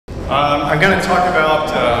I'm going to talk about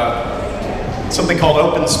something called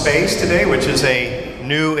OpenSpace today, which is a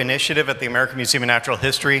new initiative at the American Museum of Natural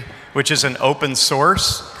History, which is an open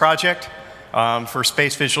source project for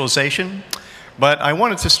space visualization. But I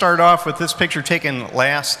wanted to start off with this picture taken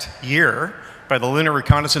last year by the Lunar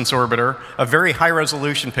Reconnaissance Orbiter, a very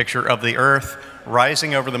high-resolution picture of the Earth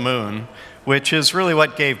rising over the moon, which is really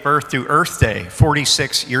what gave birth to Earth Day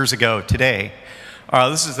 46 years ago today.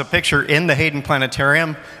 This is a picture in the Hayden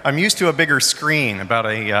Planetarium. I'm used to a bigger screen, about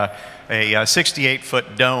a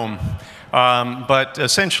 68-foot dome. But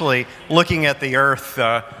essentially looking at the Earth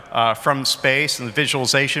from space and the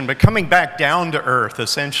visualization, but coming back down to Earth,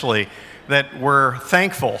 essentially, that we're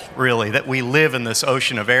thankful, really, that we live in this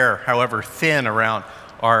ocean of air, however thin, around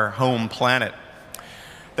our home planet.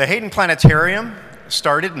 The Hayden Planetarium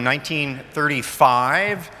started in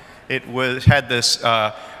 1935. It had this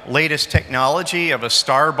latest technology of a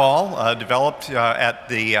star ball developed at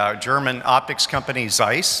the German optics company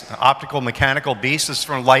Zeiss, optical mechanical beast. This is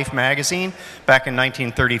from Life magazine back in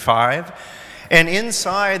 1935. And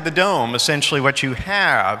inside the dome, essentially what you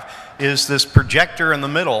have is this projector in the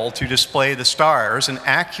middle to display the stars, an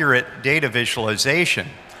accurate data visualization,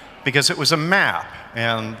 because it was a map.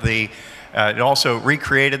 And it also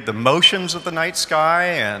recreated the motions of the night sky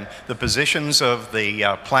and the positions of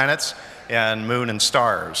the planets and moon and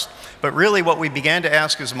stars. But really what we began to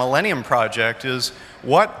ask as a Millennium Project is,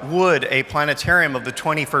 what would a planetarium of the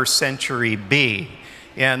 21st century be?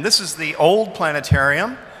 And this is the old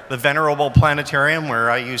planetarium, the venerable planetarium where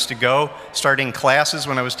I used to go, starting classes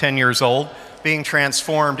when I was 10 years old, being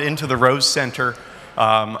transformed into the Rose Center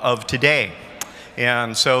of today.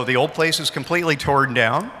 And so the old place is completely torn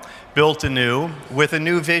down, built anew, with a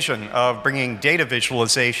new vision of bringing data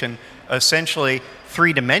visualization, essentially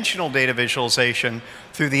three-dimensional data visualization,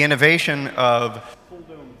 through the innovation of full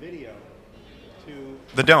dome video to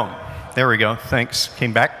the dome. There we go, thanks,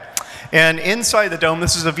 came back. And inside the dome,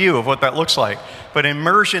 this is a view of what that looks like, but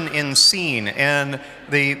immersion in scene. And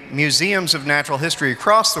the museums of natural history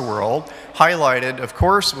across the world, highlighted, of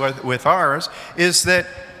course, with ours, is that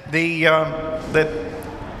these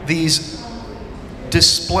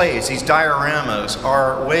displays, these dioramas,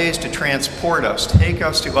 are ways to transport us, take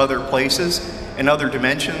us to other places and other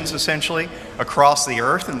dimensions, essentially, across the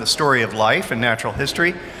Earth in the story of life and natural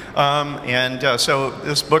history. So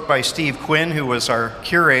this book by Steve Quinn, who was our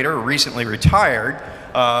curator, recently retired,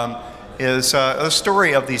 is a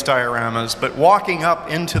story of these dioramas, but walking up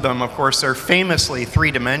into them, of course, they're famously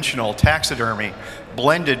three-dimensional taxidermy,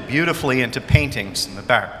 blended beautifully into paintings in the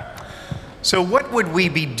back. So what would we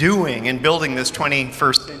be doing in building this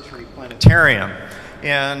 21st century planetarium?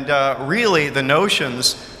 And really the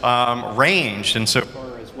notions ranged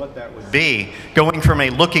insofar as what that would be, going from a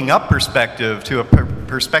looking up perspective to a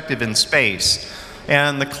perspective in space.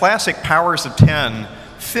 And the classic Powers of 10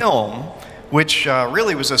 film, which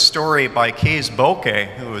really was a story by Kees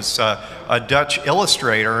Boeke, who was a Dutch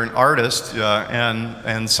illustrator, an artist,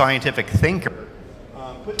 and scientific thinker,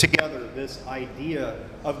 put together this idea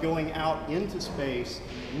of going out into space,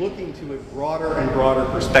 looking to a broader and broader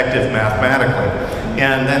perspective mathematically.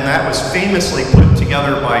 And then that was famously put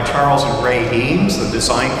together by Charles and Ray Eames, the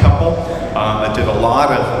design couple that did a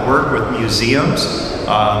lot of work with museums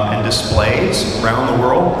and displays around the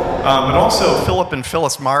world, but also Philip and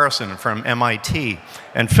Phyllis Morrison from MIT.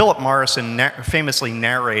 And Philip Morrison famously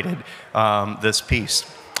narrated this piece.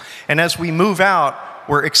 And as we move out,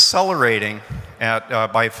 we're accelerating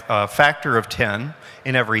by a factor of 10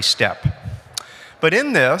 in every step. But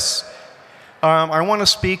in this, I want to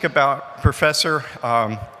speak about Professor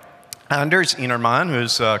Anders Innerman,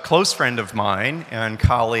 who's a close friend of mine and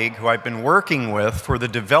colleague who I've been working with for the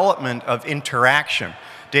development of interaction,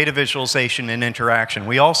 data visualization and interaction.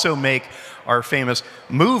 We also make our famous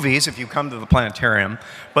movies, if you come to the planetarium,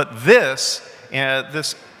 but this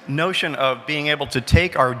notion of being able to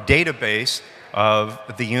take our database of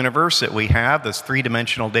the universe that we have, this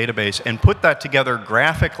three-dimensional database, and put that together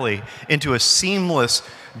graphically into a seamless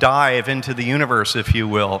dive into the universe, if you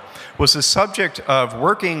will, was the subject of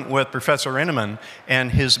working with Professor Innerman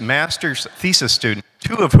and his master's thesis student,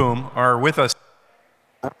 two of whom are with us,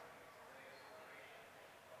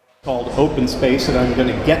 called OpenSpace, that I'm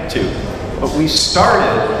going to get to. But we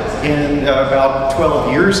started in about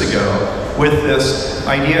 12 years ago with this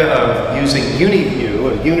idea of using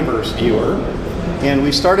UniView, a universe viewer, and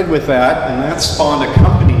we started with that, and that spawned a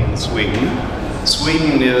company in Sweden.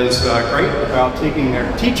 Sweden is great about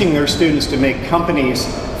teaching their students to make companies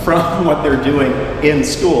from what they're doing in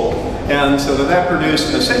school. And so that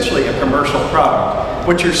produced essentially a commercial product.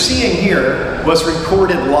 What you're seeing here was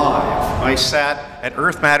recorded live. I sat at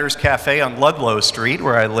Earth Matters Cafe on Ludlow Street,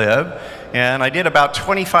 where I live, and I did about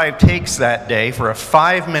 25 takes that day for a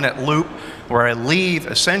 5-minute loop where I leave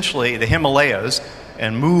essentially the Himalayas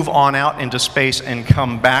and move on out into space and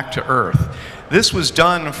come back to Earth. This was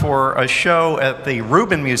done for a show at the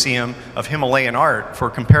Rubin Museum of Himalayan Art for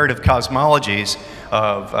comparative cosmologies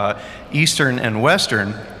of Eastern and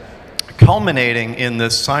Western, culminating in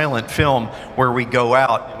this silent film where we go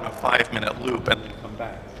out in a 5-minute loop and then come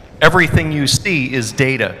back. Everything you see is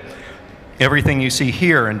data. Everything you see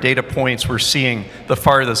here in data points, we're seeing the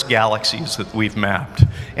farthest galaxies that we've mapped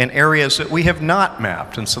and areas that we have not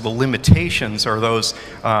mapped. And so the limitations are those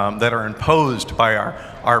that are imposed by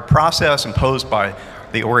our process, imposed by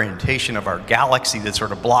the orientation of our galaxy that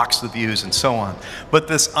sort of blocks the views and so on. But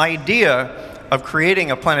this idea of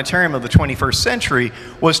creating a planetarium of the 21st century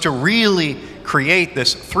was to really create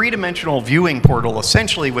this three-dimensional viewing portal,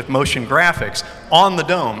 essentially with motion graphics, on the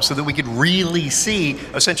dome so that we could really see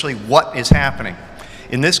essentially what is happening.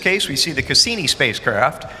 In this case, we see the Cassini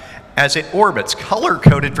spacecraft as it orbits,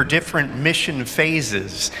 color-coded for different mission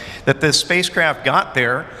phases, that this spacecraft got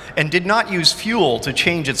there and did not use fuel to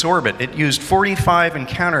change its orbit. It used 45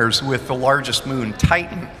 encounters with the largest moon,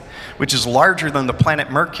 Titan, which is larger than the planet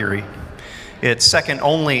Mercury. It's second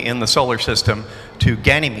only in the solar system to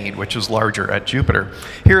Ganymede, which is larger at Jupiter.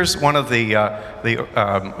 Here's one of the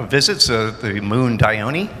visits, the moon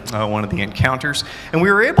Dione, one of the encounters. And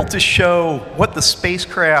we were able to show what the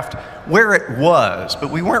spacecraft, where it was,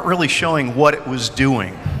 but we weren't really showing what it was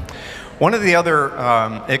doing. One of the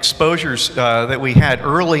other exposures that we had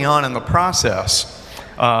early on in the process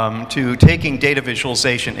to taking data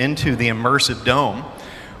visualization into the immersive dome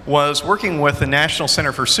was working with the National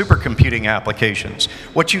Center for Supercomputing Applications.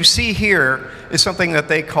 What you see here is something that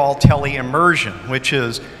they call tele-immersion, which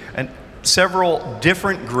is several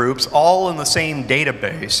different groups all in the same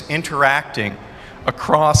database interacting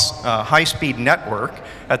across a high-speed network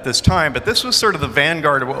at this time. But this was sort of the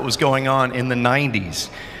vanguard of what was going on in the 90s.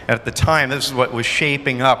 At the time, this is what was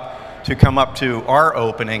shaping up to come up to our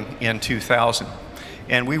opening in 2000.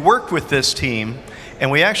 And we worked with this team, and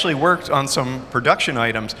we actually worked on some production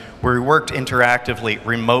items where we worked interactively,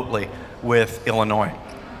 remotely with Illinois.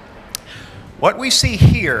 What we see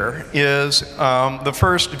here is the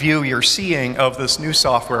first view you're seeing of this new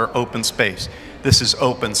software, OpenSpace. This is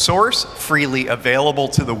open source, freely available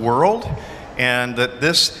to the world, and that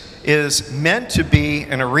this is meant to be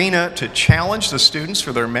an arena to challenge the students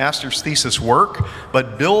for their master's thesis work,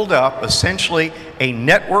 but build up essentially a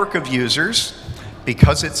network of users.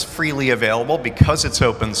 Because it's freely available, because it's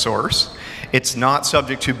open source, it's not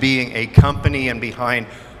subject to being a company and behind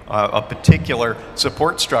a particular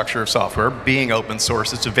support structure of software. Being open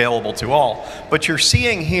source, it's available to all. But you're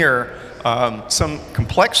seeing here some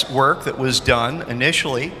complex work that was done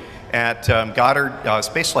initially at Goddard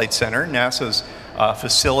Space Flight Center, NASA's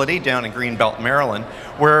facility down in Greenbelt, Maryland,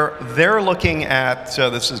 where they're looking at,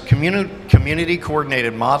 this is Community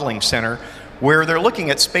Coordinated Modeling Center, where they're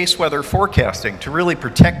looking at space weather forecasting to really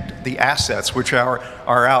protect the assets, which are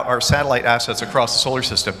our satellite assets across the solar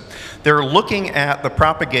system. They're looking at the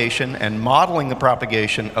propagation and modeling the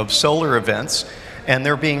propagation of solar events, and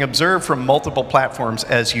they're being observed from multiple platforms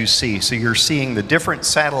as you see. So you're seeing the different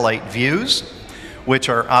satellite views, which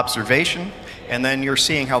are observation, and then you're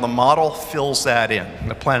seeing how the model fills that in.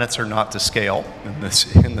 The planets are not to scale in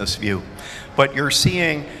this view. But you're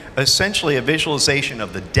seeing essentially a visualization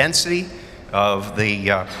of the density of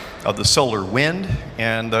the solar wind,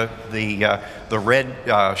 and the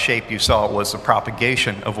red shape you saw was the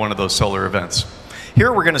propagation of one of those solar events.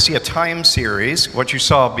 Here we're going to see a time series. What you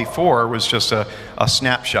saw before was just a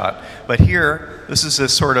snapshot, but here this is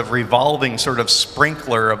this sort of revolving sort of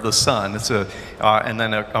sprinkler of the sun. It's and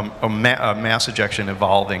then a mass ejection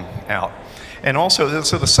evolving out. And also,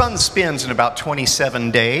 so the sun spins in about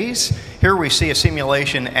 27 days. Here we see a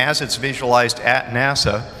simulation as it's visualized at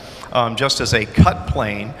NASA. Just as a cut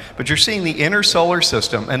plane, but you're seeing the inner solar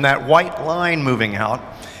system, and that white line moving out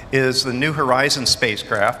is the New Horizons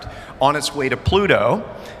spacecraft on its way to Pluto.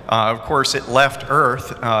 Of course, it left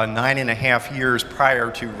Earth 9.5 years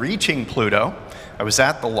prior to reaching Pluto. I was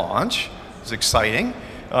at the launch. It was exciting.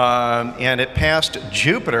 And it passed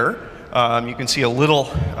Jupiter. You can see a little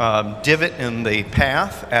divot in the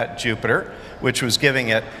path at Jupiter, which was giving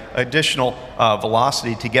it additional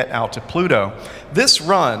velocity to get out to Pluto. This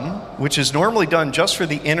run, which is normally done just for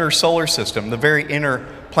the inner solar system, the very inner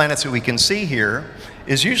planets that we can see here,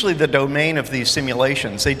 is usually the domain of these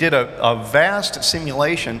simulations. They did a vast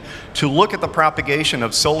simulation to look at the propagation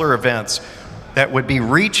of solar events that would be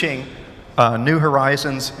reaching New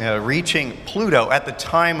Horizons reaching Pluto at the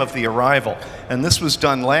time of the arrival. And this was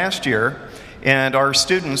done last year, and our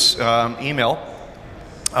students, Email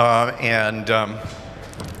and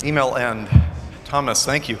Thomas,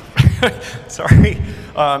 thank you. Sorry.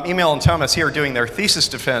 Email and Thomas here doing their thesis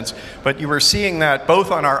defense, but you were seeing that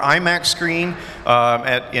both on our IMAX screen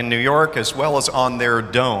in New York as well as on their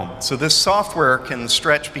dome. So this software can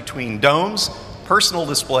stretch between domes, personal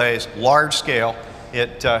displays, large scale.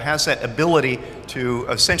 It has that ability to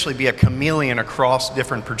essentially be a chameleon across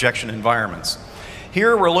different projection environments.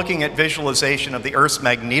 Here we're looking at visualization of the Earth's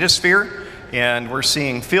magnetosphere, and we're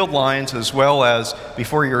seeing field lines as well as,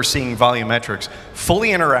 before you're seeing volumetrics. Fully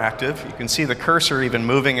interactive. You can see the cursor even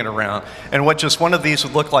moving it around. And what just one of these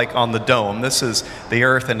would look like on the dome. This is the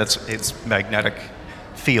Earth and its magnetic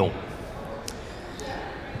field.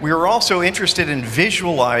 We were also interested in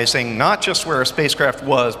visualizing not just where a spacecraft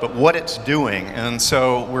was, but what it's doing. And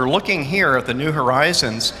so we're looking here at the New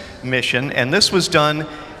Horizons mission, and this was done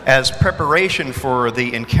as preparation for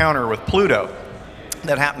the encounter with Pluto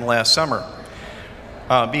that happened last summer.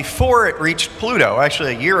 Before it reached Pluto,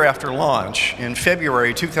 actually a year after launch, in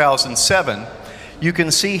February 2007, you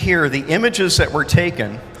can see here the images that were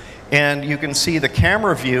taken, and you can see the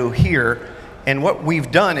camera view here. And what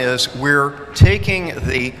we've done is we're taking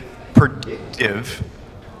the predictive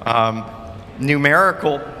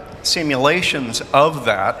numerical simulations of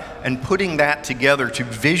that and putting that together to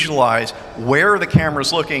visualize where the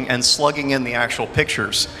camera's looking and slugging in the actual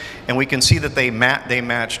pictures. And we can see that they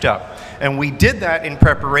matched up. And we did that in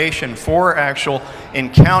preparation for actual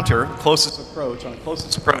encounter, closest approach, on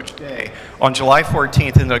closest approach day, on July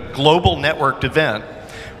 14th in a global networked event,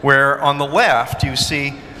 where on the left you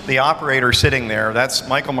see the operator sitting there. That's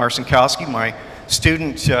Michael Marcinkowski, my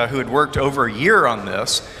student who had worked over a year on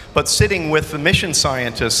this, but sitting with the mission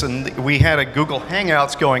scientists. And we had a Google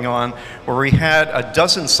Hangouts going on where we had a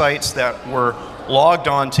dozen sites that were logged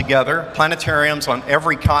on together, planetariums on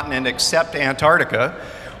every continent except Antarctica.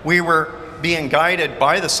 We were being guided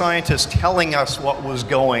by the scientists telling us what was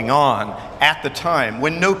going on at the time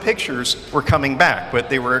when no pictures were coming back, but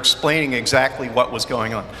they were explaining exactly what was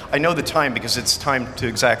going on. I know the time because it's timed to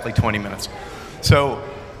exactly 20 minutes. So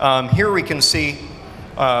here we can see,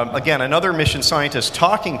 again, another mission scientist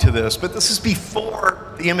talking to this, but this is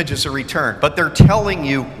before the images are returned. But they're telling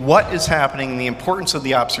you what is happening and the importance of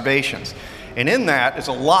the observations. And in that is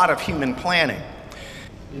a lot of human planning.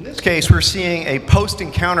 In this case, we're seeing a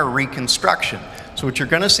post-encounter reconstruction. So what you're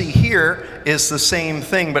going to see here is the same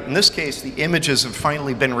thing, but in this case, the images have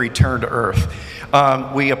finally been returned to Earth.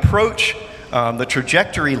 We approach the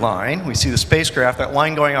trajectory line. We see the spacecraft. That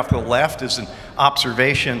line going off to the left is an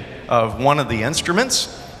observation of one of the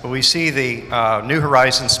instruments. We see the New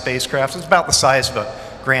Horizons spacecraft. It's about the size of a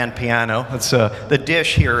grand piano. The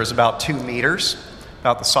dish here is about 2 meters,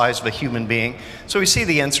 about the size of a human being. So we see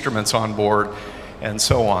the instruments on board, and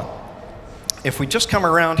so on. If we just come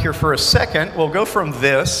around here for a second, we'll go from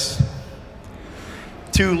this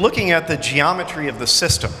to looking at the geometry of the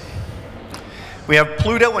system. We have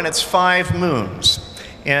Pluto and its 5 moons.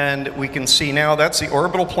 And we can see now that's the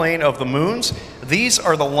orbital plane of the moons. These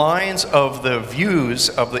are the lines of the views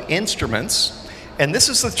of the instruments. And this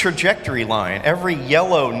is the trajectory line. Every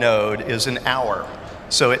yellow node is an hour.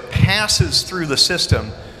 So it passes through the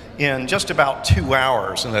system in just about 2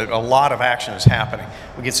 hours, and a lot of action is happening.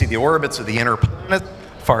 We can see the orbits of the inner planets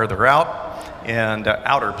farther out, and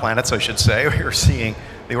outer planets, I should say. We're seeing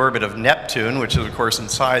the orbit of Neptune, which is, of course,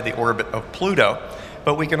 inside the orbit of Pluto.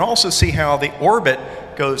 But we can also see how the orbit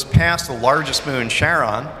goes past the largest moon,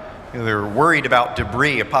 Charon. They're worried about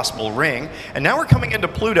debris, a possible ring. And now we're coming into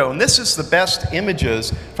Pluto, and this is the best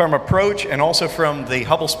images from approach and also from the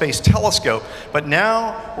Hubble Space Telescope. But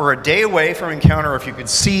now we're a day away from encounter, if you could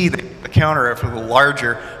see the counter for the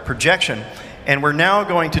larger projection. And we're now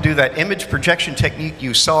going to do that image projection technique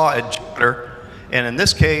you saw at Jupiter. And in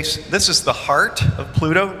this case, this is the heart of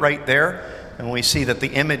Pluto right there. And we see that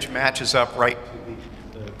the image matches up right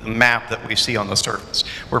to the map that we see on the surface.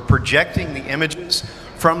 We're projecting the images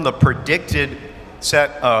from the predicted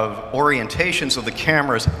set of orientations of the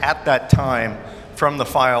cameras at that time from the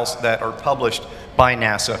files that are published by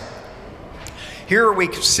NASA. Here we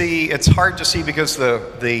can see, it's hard to see because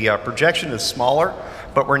the projection is smaller,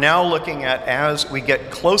 but we're now looking at as we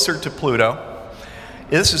get closer to Pluto.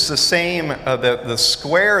 This is the same, the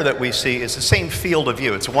square that we see is the same field of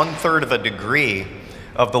view. It's 1/3 of a degree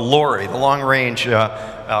of the LORRI, the long-range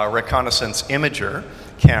reconnaissance imager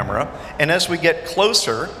camera. And as we get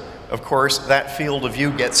closer, of course, that field of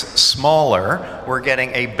view gets smaller. We're getting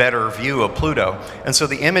a better view of Pluto. And so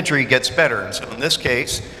the imagery gets better. And so in this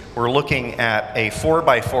case, we're looking at a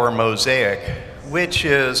 4x4 mosaic, which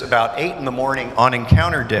is about 8 in the morning on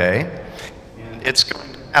encounter day. And it's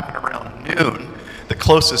going to happen around noon, the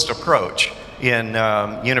closest approach in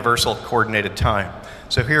universal coordinated time.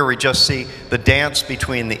 So here we just see the dance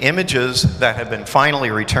between the images that have been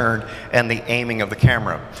finally returned and the aiming of the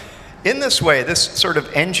camera. In this way, this sort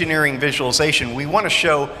of engineering visualization, we want to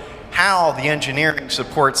show how the engineering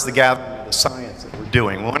supports the gathering of the science that we're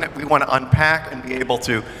doing. We want to unpack and be able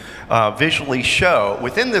to visually show,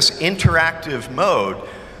 within this interactive mode,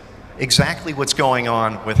 exactly what's going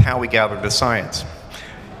on with how we gather the science.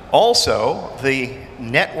 Also, the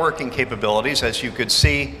networking capabilities, as you could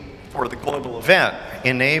see for the global event,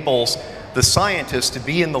 enables the scientists to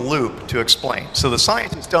be in the loop to explain. So the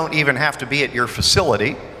scientists don't even have to be at your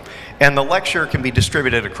facility, and the lecture can be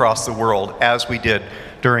distributed across the world as we did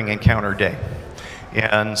during Encounter Day.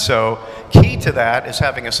 And so key to that is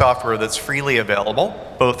having a software that's freely available,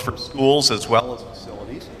 both for schools as well as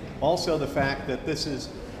facilities. Also the fact that this is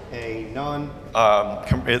a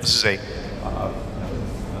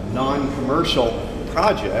non-commercial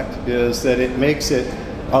project is that it makes it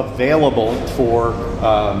available for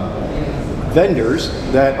vendors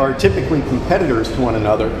that are typically competitors to one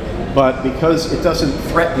another, but because it doesn't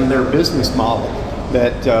threaten their business model,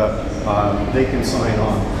 that they can sign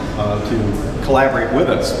on to collaborate with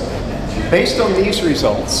us. Based on these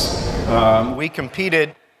results, we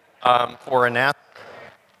competed for an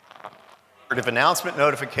announcement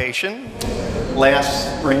notification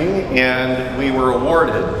last spring, and we were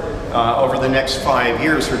awarded over the next 5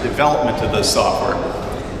 years for development of this software.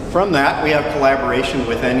 From that, we have collaboration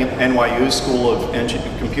with NYU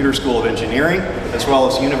Computer School of Engineering, as well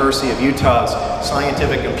as University of Utah's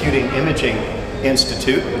Scientific Computing Imaging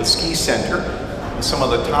Institute, the SKI Center, with some of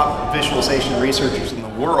the top visualization researchers in the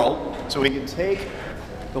world. So we can take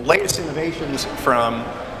the latest innovations from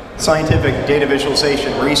scientific data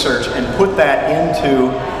visualization research and put that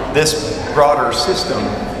into this broader system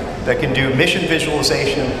that can do mission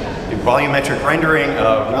visualization, do volumetric rendering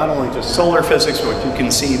of not only just solar physics, but what you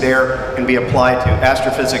can see there can be applied to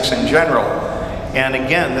astrophysics in general. And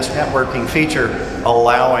again, this networking feature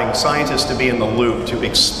allowing scientists to be in the loop to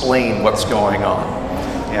explain what's going on.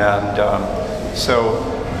 And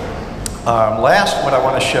last, what I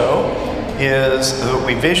want to show is that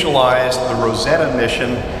we visualized the Rosetta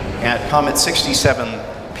mission at Comet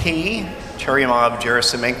 67P,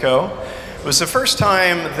 Churyumov-Gerasimenko. It was the first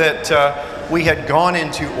time that we had gone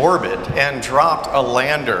into orbit and dropped a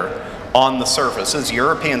lander on the surface. This is the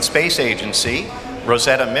European Space Agency,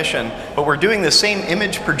 Rosetta mission, but we're doing the same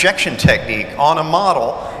image projection technique on a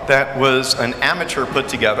model that was an amateur put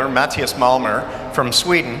together. Matthias Malmer from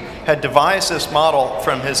Sweden had devised this model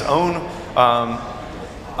from his own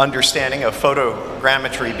understanding of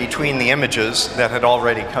photogrammetry between the images that had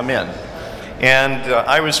already come in. And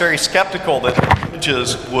I was very skeptical that the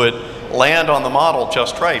images would land on the model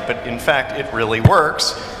just right, but in fact it really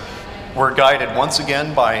works. We're guided once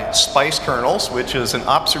again by SPICE kernels, which is an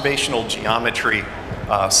observational geometry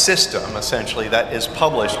system, essentially, that is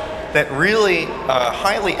published, that really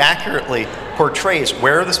highly accurately portrays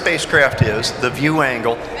where the spacecraft is, the view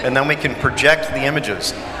angle, and then we can project the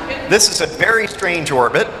images. This is a very strange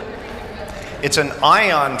orbit. It's an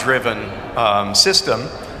ion-driven system,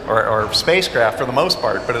 or spacecraft for the most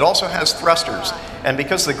part, but it also has thrusters. And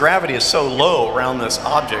because the gravity is so low around this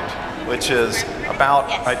object, which is about,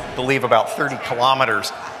 I believe, about 30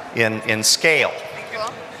 kilometers in scale,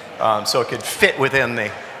 so it could fit within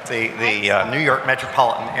the New York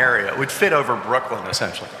metropolitan area. It would fit over Brooklyn,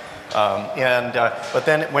 essentially. But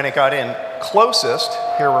then when it got in closest,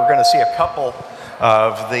 here we're going to see a couple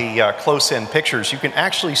of the close-in pictures. You can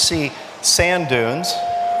actually see sand dunes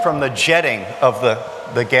from the jetting of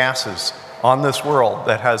the gases on this world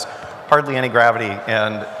that has hardly any gravity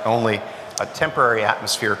and only a temporary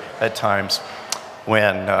atmosphere at times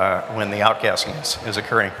when the outgassing is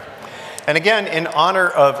occurring. And again, in honor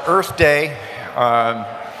of Earth Day,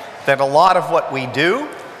 that a lot of what we do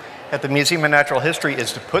at the Museum of Natural History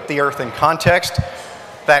is to put the Earth in context.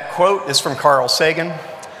 That quote is from Carl Sagan,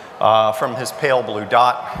 from his Pale Blue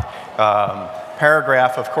Dot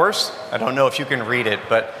paragraph, of course. I don't know if you can read it,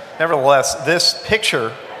 but nevertheless, this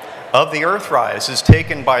picture of the Earthrise is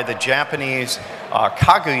taken by the Japanese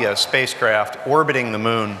Kaguya spacecraft orbiting the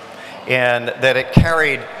moon, and that it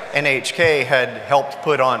carried NHK had helped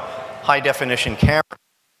put on high-definition cameras,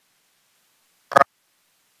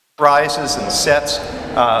 rises and sets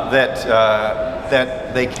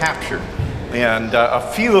that they captured. And a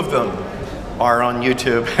few of them are on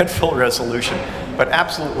YouTube at full resolution, but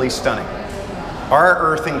absolutely stunning. Our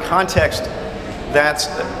Earth in context, that's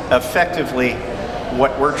effectively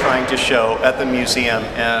what we're trying to show at the museum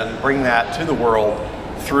and bring that to the world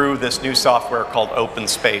through this new software called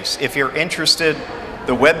OpenSpace. If you're interested,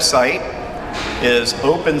 the website is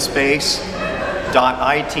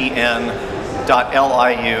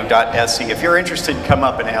openspace.itn.liu.se. If you're interested, come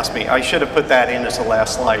up and ask me. I should have put that in as the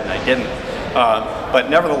last slide, and I didn't. But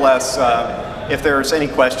nevertheless, if there's any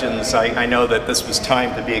questions, I know that this was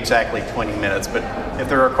timed to be exactly 20 minutes, but if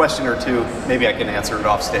there are a question or two, maybe I can answer it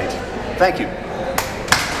off stage. Thank you.